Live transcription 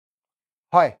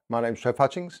Hi, my name's Trev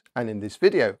Hutchings, and in this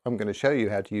video I'm going to show you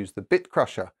how to use the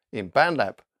BitCrusher in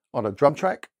Bandlab on a drum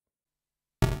track,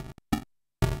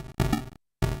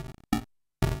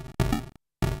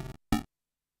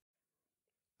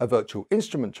 a virtual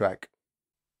instrument track,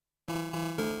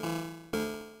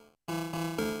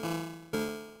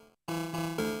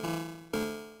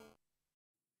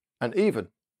 and even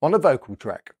on a vocal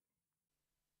track.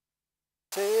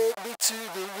 Take me to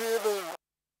the river.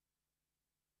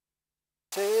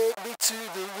 Take me to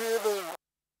the river.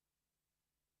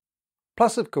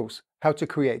 Plus, of course, how to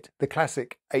create the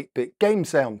classic 8-bit game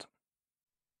sound.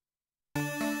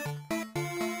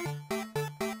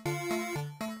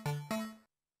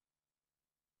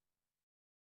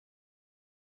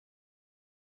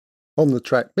 On the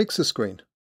track mixer screen,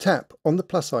 tap on the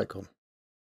plus icon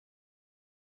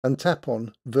and tap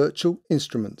on Virtual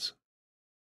Instruments.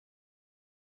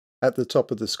 At the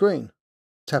top of the screen,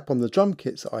 tap on the drum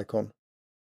kits icon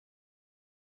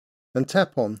and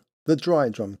tap on the dry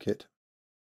drum kit.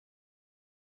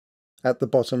 At the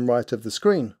bottom right of the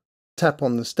screen, tap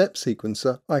on the step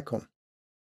sequencer icon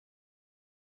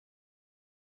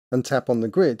and tap on the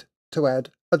grid to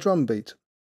add a drum beat.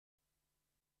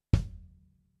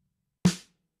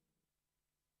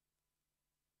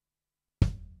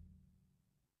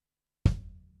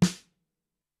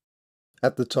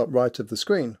 At the top right of the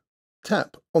screen,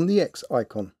 tap on the X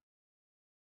icon.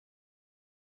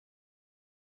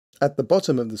 At the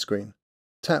bottom of the screen,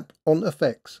 tap on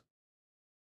Effects.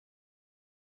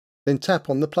 Then tap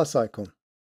on the plus icon.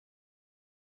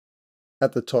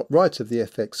 At the top right of the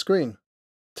FX screen,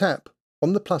 tap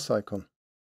on the plus icon.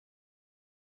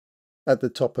 At the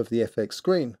top of the FX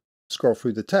screen, scroll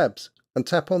through the tabs and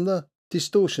tap on the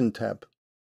Distortion tab.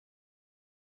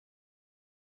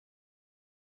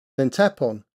 Then tap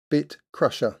on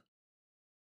BitCrusher.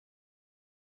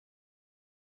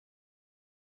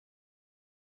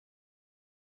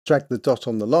 Drag the dot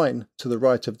on the line to the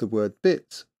right of the word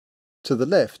bits, to the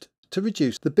left to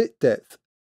reduce the bit depth.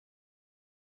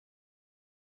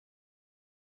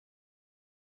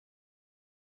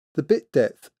 The bit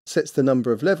depth sets the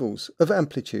number of levels of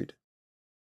amplitude.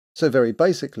 So very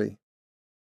basically,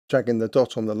 dragging the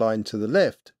dot on the line to the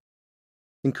left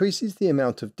increases the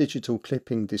amount of digital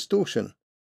clipping distortion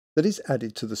that is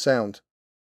added to the sound,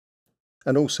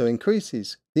 and also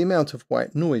increases the amount of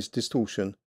white noise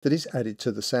distortion that is added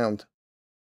to the sound.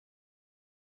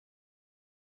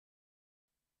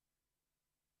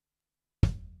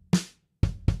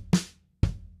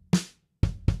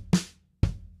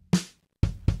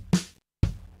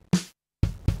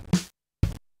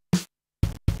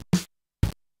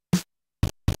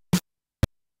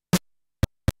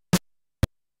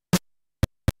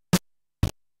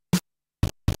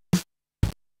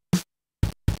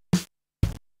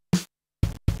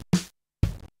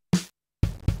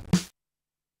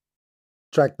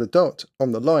 Drag the dot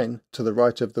on the line to the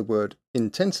right of the word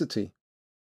intensity,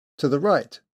 to the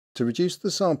right to reduce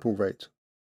the sample rate.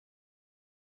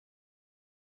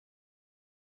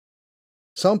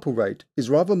 Sample rate is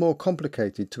rather more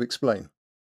complicated to explain,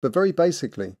 but very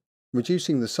basically,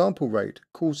 reducing the sample rate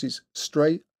causes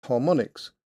stray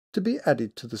harmonics to be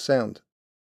added to the sound.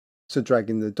 So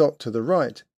dragging the dot to the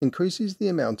right increases the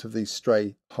amount of these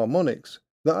stray harmonics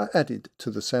that are added to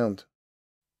the sound.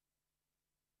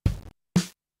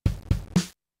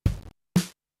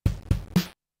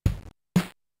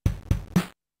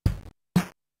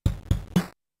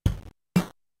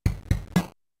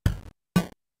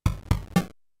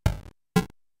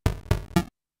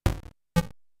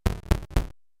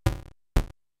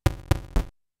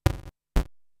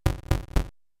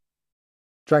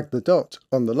 Drag the dot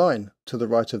on the line to the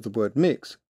right of the word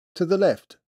mix, to the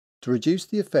left, to reduce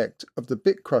the effect of the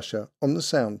BitCrusher on the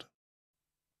sound.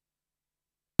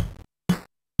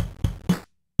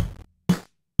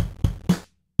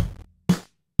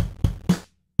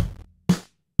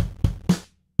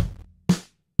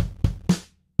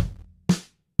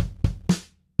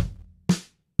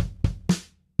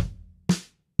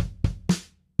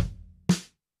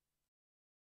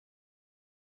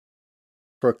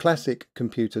 For a classic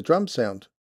computer drum sound,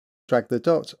 drag the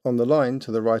dot on the line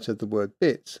to the right of the word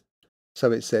bits,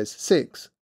 so it says 6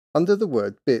 under the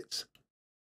word bits.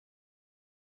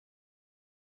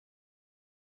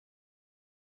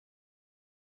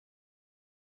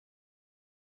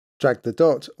 Drag the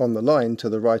dot on the line to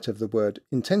the right of the word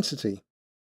intensity,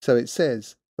 so it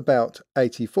says about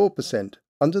 84%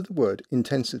 under the word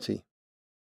intensity.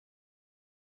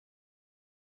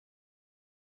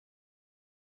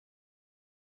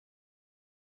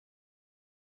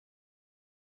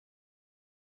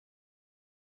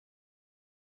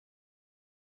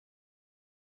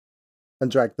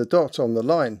 and drag the dot on the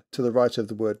line to the right of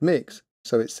the word mix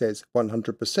so it says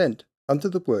 100% under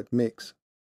the word mix.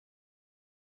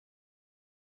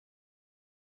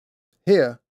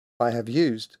 Here I have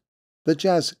used the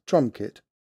Jazz drum kit,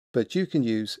 but you can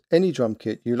use any drum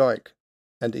kit you like,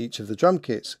 and each of the drum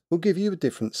kits will give you a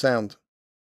different sound.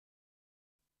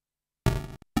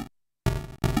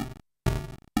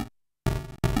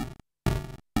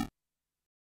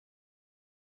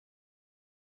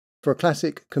 For a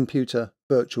classic computer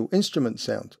virtual instrument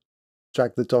sound,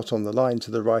 drag the dot on the line to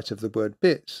the right of the word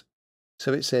bits,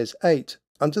 so it says 8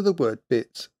 under the word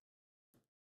bits.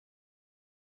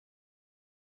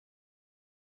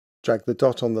 Drag the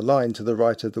dot on the line to the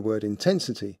right of the word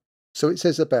intensity, so it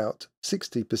says about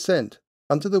 60%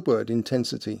 under the word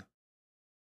intensity.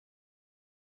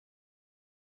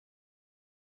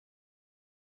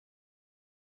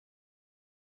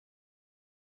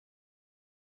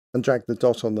 And drag the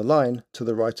dot on the line to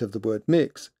the right of the word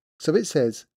mix, so it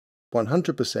says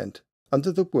 100%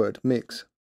 under the word mix.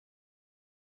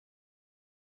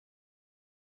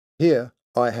 Here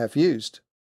I have used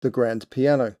the grand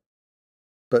piano,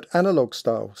 but analog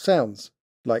style sounds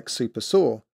like super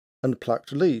saw and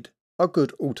plucked lead are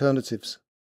good alternatives.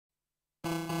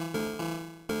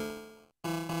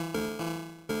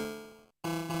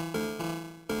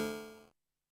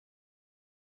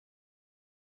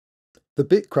 The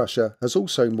BitCrusher has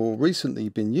also more recently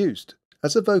been used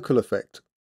as a vocal effect,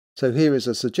 so here is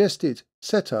a suggested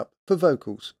setup for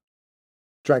vocals.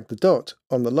 Drag the dot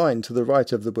on the line to the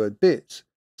right of the word bits,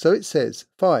 so it says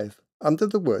 5 under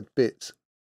the word bits.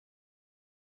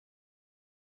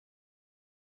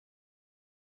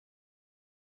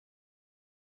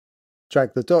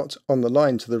 Drag the dot on the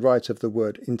line to the right of the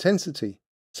word intensity,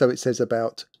 so it says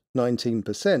about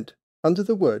 19% under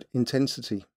the word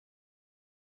intensity.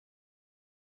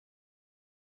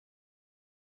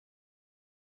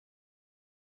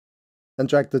 And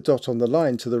drag the dot on the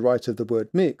line to the right of the word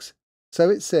mix, so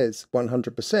it says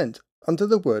 100% under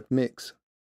the word mix.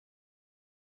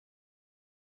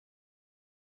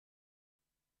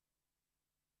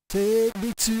 Take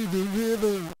me to the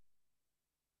river.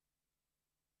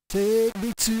 Take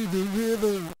me to the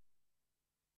river.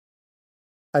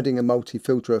 Adding a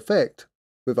multi-filter effect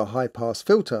with a high-pass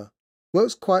filter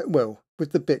works quite well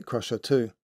with the BitCrusher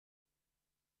too.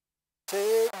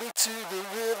 Take me to the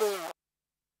river.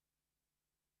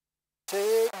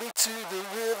 Take me to the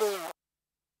river.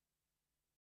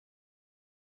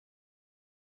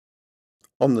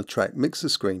 On the track mixer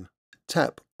screen,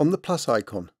 tap on the plus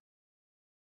icon.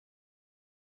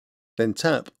 Then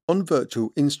tap on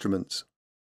Virtual Instruments.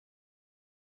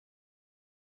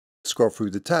 Scroll through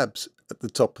the tabs at the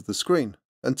top of the screen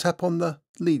and tap on the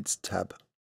Leads tab.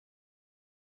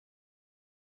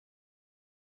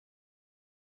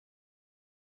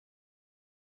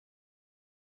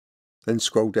 Then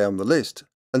scroll down the list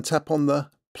and tap on the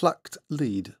Plucked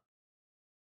Lead.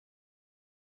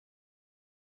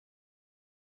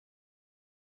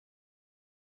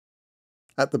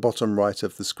 At the bottom right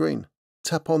of the screen,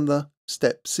 tap on the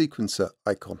Step Sequencer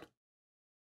icon.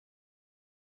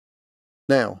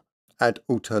 Now, add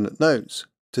alternate notes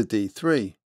to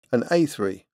D3 and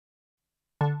A3.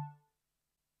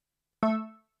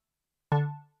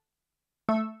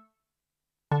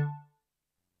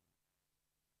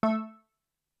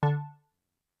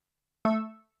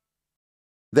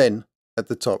 Then, at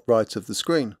the top right of the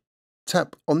screen,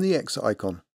 tap on the X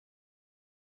icon.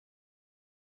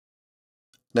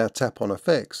 Now tap on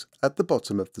Effects at the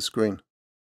bottom of the screen.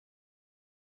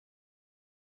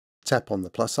 Tap on the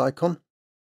plus icon.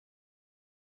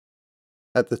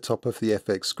 At the top of the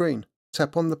FX screen,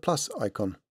 tap on the plus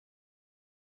icon.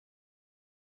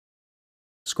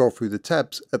 Scroll through the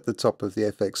tabs at the top of the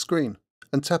FX screen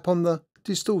and tap on the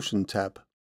Distortion tab.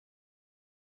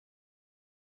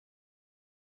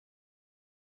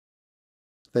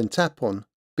 Then tap on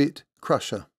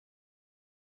BitCrusher.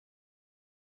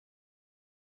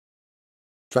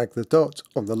 Drag the dot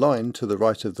on the line to the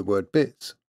right of the word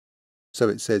bits, so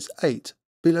it says 8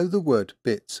 below the word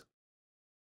bits.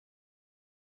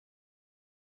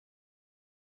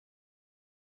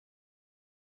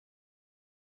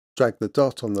 Drag the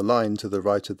dot on the line to the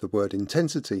right of the word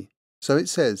intensity, so it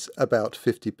says about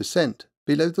 50%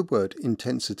 below the word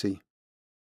intensity.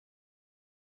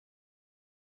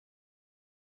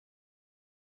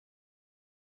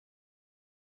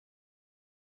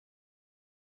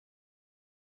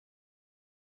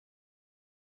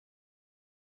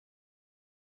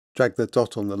 Drag the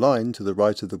dot on the line to the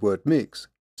right of the word mix,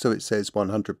 so it says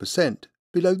 100%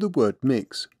 below the word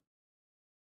mix.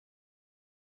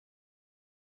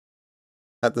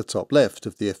 At the top left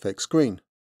of the FX screen,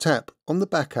 tap on the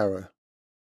back arrow.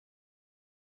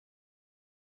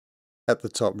 At the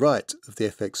top right of the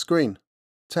FX screen,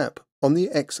 tap on the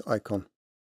X icon.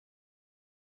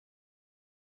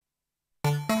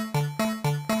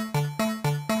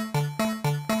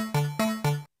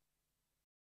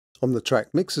 On the track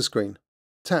mixer screen,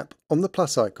 tap on the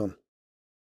plus icon.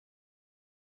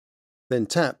 Then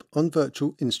tap on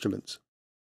Virtual Instruments.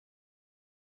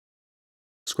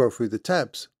 Scroll through the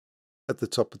tabs at the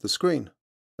top of the screen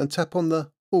and tap on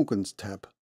the Organs tab.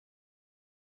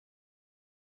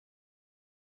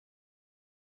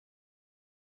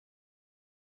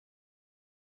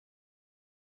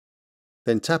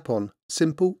 Then tap on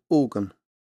Simple Organ.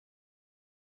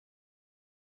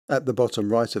 At the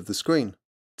bottom right of the screen,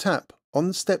 tap on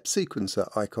the Step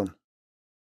Sequencer icon.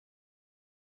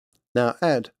 Now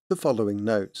add the following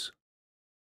notes: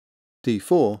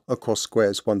 D4 across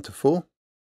squares 1 to 4,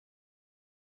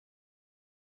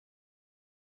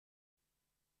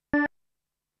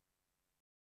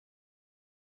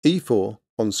 E4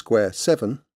 on square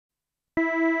 7,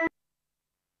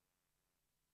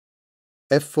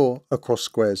 F4 across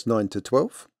squares 9 to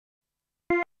 12,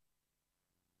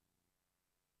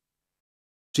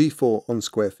 G4 on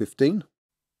square 15,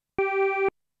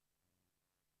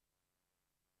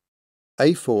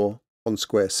 A4 on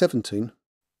square 17,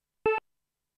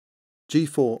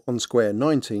 G4 on square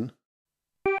 19,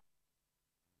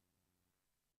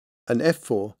 and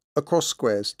F4 across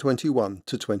squares 21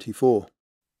 to 24.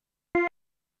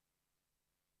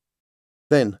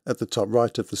 Then, at the top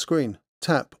right of the screen,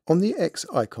 tap on the X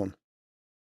icon.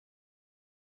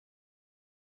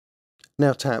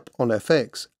 Now tap on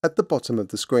FX at the bottom of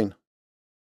the screen.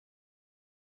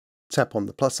 Tap on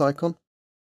the plus icon.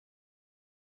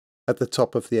 At the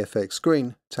top of the FX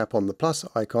screen, tap on the plus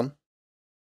icon.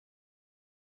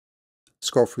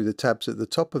 Scroll through the tabs at the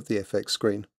top of the FX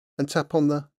screen and tap on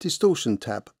the Distortion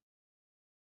tab.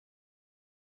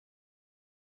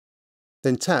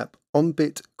 Then tap on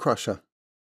BitCrusher.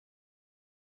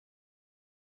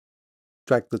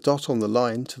 Drag the dot on the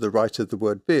line to the right of the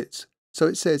word bits so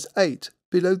it says 8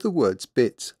 below the words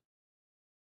bits.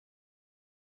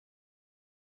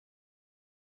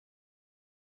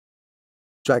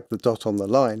 Drag the dot on the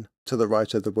line to the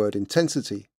right of the word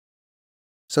intensity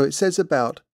so it says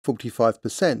about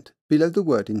 45% below the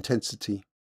word intensity.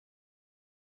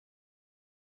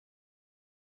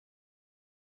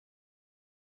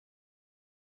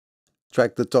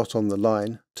 Drag the dot on the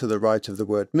line to the right of the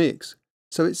word mix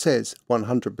so it says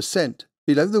 100%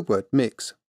 below the word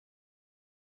mix.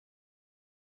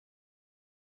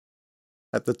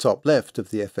 At the top left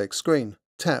of the FX screen,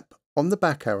 tap on the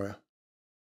back arrow.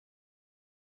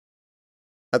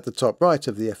 At the top right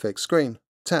of the FX screen,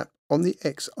 tap on the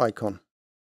X icon.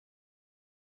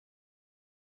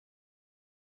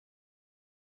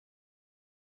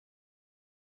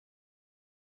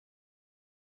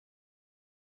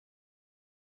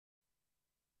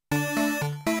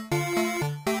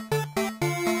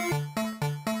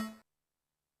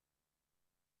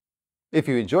 If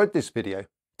you enjoyed this video,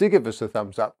 do give us a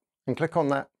thumbs up and click on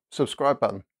that subscribe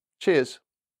button. Cheers!